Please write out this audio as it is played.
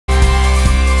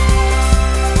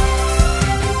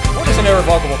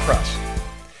irrevocable trust?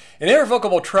 An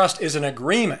irrevocable trust is an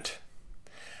agreement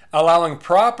allowing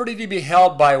property to be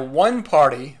held by one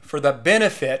party for the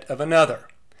benefit of another.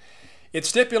 It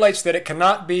stipulates that it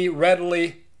cannot be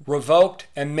readily revoked,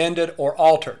 amended, or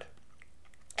altered.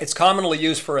 It's commonly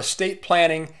used for estate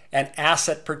planning and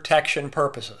asset protection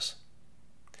purposes.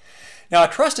 Now, a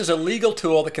trust is a legal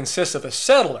tool that consists of a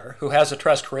settlor, who has a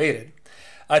trust created,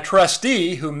 a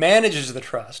trustee, who manages the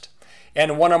trust,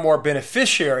 and one or more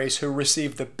beneficiaries who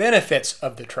receive the benefits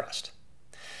of the trust.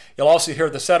 You'll also hear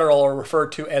the settlor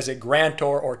referred to as a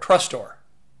grantor or trustor.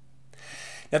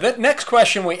 Now, the next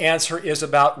question we answer is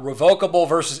about revocable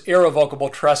versus irrevocable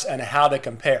trusts and how they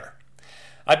compare.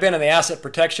 I've been in the asset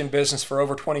protection business for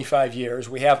over 25 years.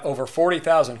 We have over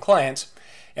 40,000 clients,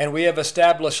 and we have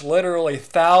established literally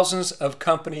thousands of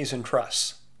companies and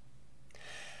trusts.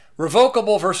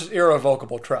 Revocable versus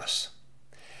irrevocable trusts.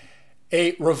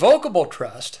 A revocable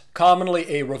trust, commonly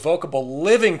a revocable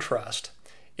living trust,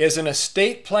 is an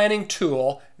estate planning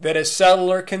tool that a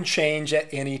settlor can change at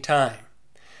any time.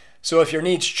 So if your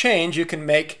needs change, you can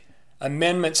make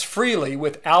amendments freely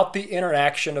without the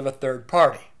interaction of a third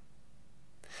party.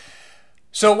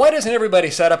 So why doesn't everybody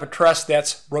set up a trust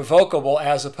that's revocable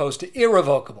as opposed to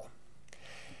irrevocable?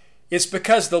 It's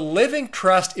because the living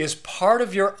trust is part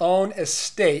of your own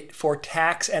estate for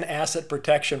tax and asset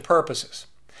protection purposes.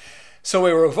 So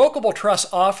a revocable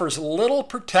trust offers little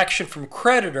protection from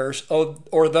creditors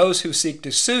or those who seek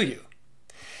to sue you.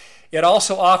 It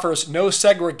also offers no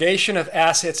segregation of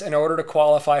assets in order to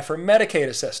qualify for Medicaid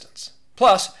assistance.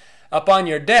 Plus, upon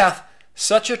your death,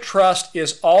 such a trust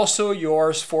is also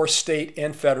yours for state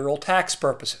and federal tax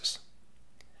purposes.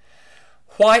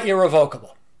 Why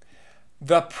irrevocable?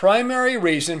 The primary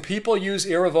reason people use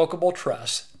irrevocable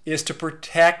trusts is to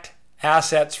protect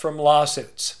assets from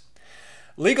lawsuits.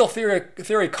 Legal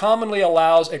theory commonly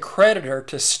allows a creditor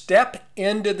to step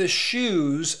into the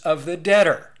shoes of the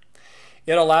debtor.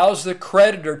 It allows the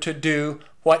creditor to do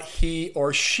what he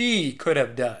or she could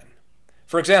have done.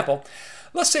 For example,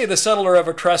 let's say the settlor of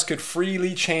a trust could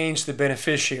freely change the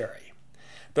beneficiary.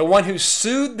 The one who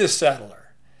sued the settlor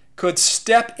could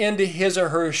step into his or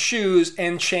her shoes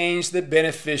and change the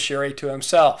beneficiary to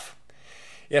himself.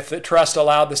 If the trust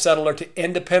allowed the settlor to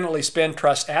independently spend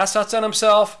trust assets on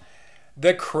himself,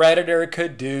 the creditor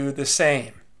could do the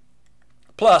same.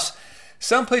 Plus,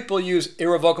 some people use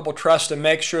irrevocable trust to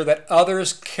make sure that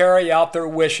others carry out their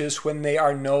wishes when they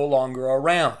are no longer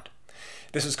around.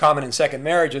 This is common in second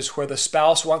marriages, where the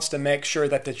spouse wants to make sure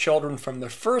that the children from the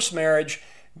first marriage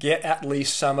get at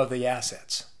least some of the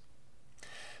assets.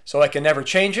 So I can never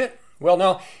change it? Well,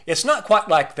 no, it's not quite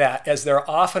like that, as there are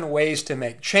often ways to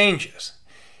make changes.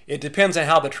 It depends on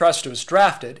how the trust was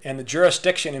drafted and the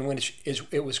jurisdiction in which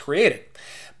it was created.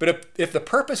 But if the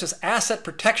purpose is asset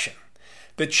protection,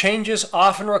 the changes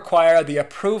often require the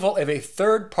approval of a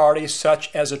third party,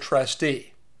 such as a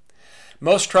trustee.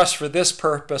 Most trusts for this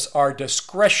purpose are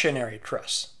discretionary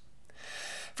trusts.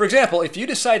 For example, if you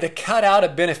decide to cut out a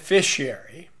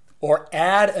beneficiary or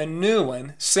add a new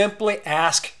one, simply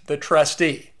ask the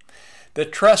trustee. The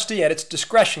trustee at its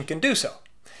discretion can do so.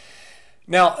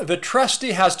 Now, the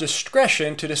trustee has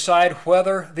discretion to decide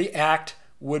whether the act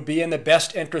would be in the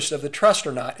best interest of the trust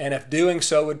or not, and if doing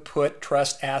so would put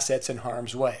trust assets in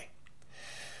harm's way.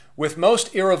 With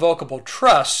most irrevocable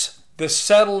trusts, the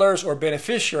settlors or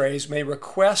beneficiaries may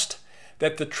request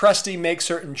that the trustee make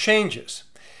certain changes,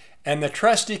 and the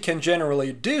trustee can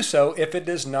generally do so if it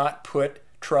does not put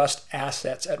trust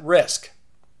assets at risk.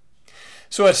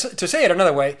 So to say it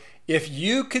another way, if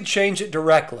you could change it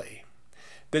directly,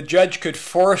 the judge could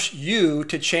force you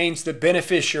to change the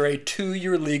beneficiary to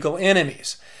your legal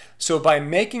enemies. So by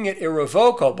making it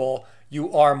irrevocable,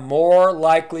 you are more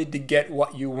likely to get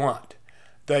what you want: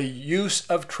 the use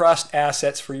of trust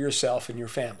assets for yourself and your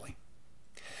family.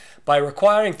 By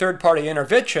requiring third-party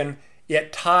intervention,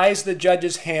 it ties the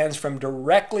judge's hands from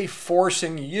directly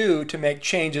forcing you to make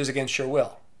changes against your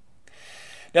will.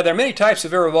 Now, there are many types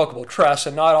of irrevocable trusts,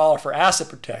 and not all are for asset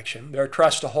protection. There are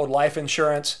trusts to hold life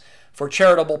insurance, for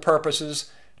charitable purposes,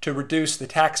 to reduce the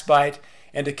tax bite,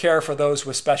 and to care for those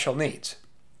with special needs.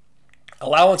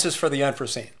 Allowances for the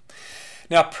unforeseen.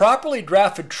 Now, properly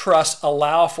drafted trusts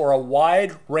allow for a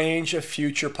wide range of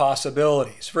future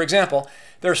possibilities. For example,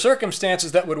 there are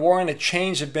circumstances that would warrant a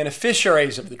change of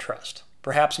beneficiaries of the trust.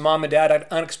 Perhaps mom and dad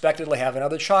unexpectedly have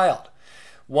another child.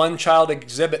 One child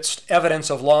exhibits evidence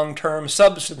of long-term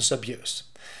substance abuse.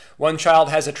 One child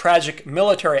has a tragic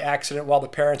military accident while the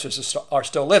parents are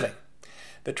still living.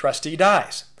 The trustee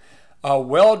dies. A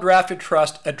well-drafted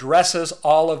trust addresses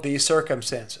all of these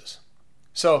circumstances.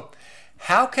 So,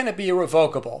 how can it be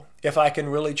irrevocable if I can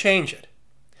really change it?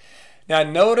 Now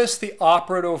notice the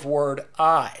operative word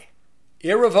I.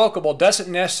 Irrevocable doesn't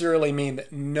necessarily mean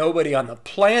that nobody on the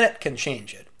planet can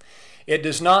change it. It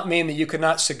does not mean that you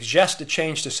cannot suggest a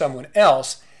change to someone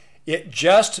else. It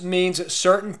just means that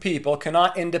certain people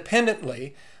cannot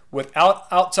independently, without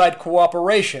outside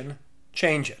cooperation,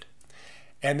 change it.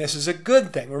 And this is a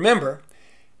good thing. Remember,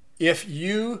 if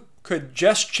you could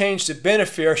just change the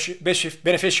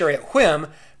beneficiary at whim,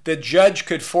 the judge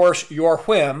could force your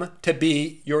whim to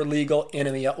be your legal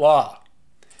enemy at law.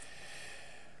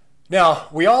 Now,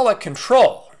 we all have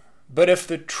control, but if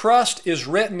the trust is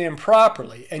written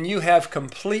improperly and you have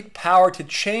complete power to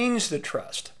change the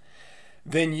trust,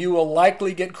 then you will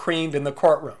likely get creamed in the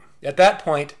courtroom. At that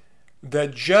point, the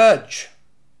judge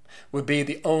would be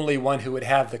the only one who would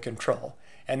have the control,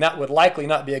 and that would likely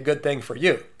not be a good thing for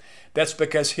you. That's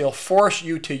because he'll force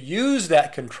you to use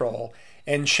that control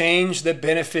and change the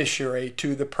beneficiary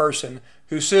to the person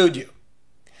who sued you.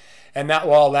 And that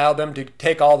will allow them to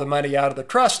take all the money out of the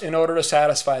trust in order to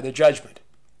satisfy the judgment.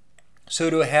 So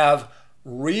to have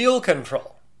real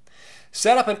control,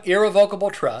 set up an irrevocable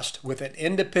trust with an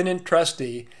independent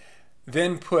trustee,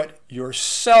 then put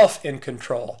yourself in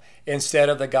control instead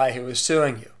of the guy who is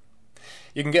suing you.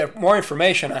 You can get more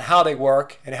information on how they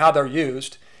work and how they're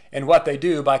used and what they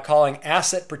do by calling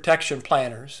Asset Protection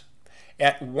Planners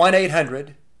at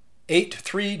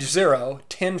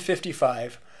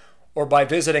 1-800-830-1055 or by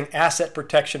visiting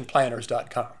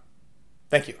assetprotectionplanners.com.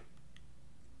 Thank you.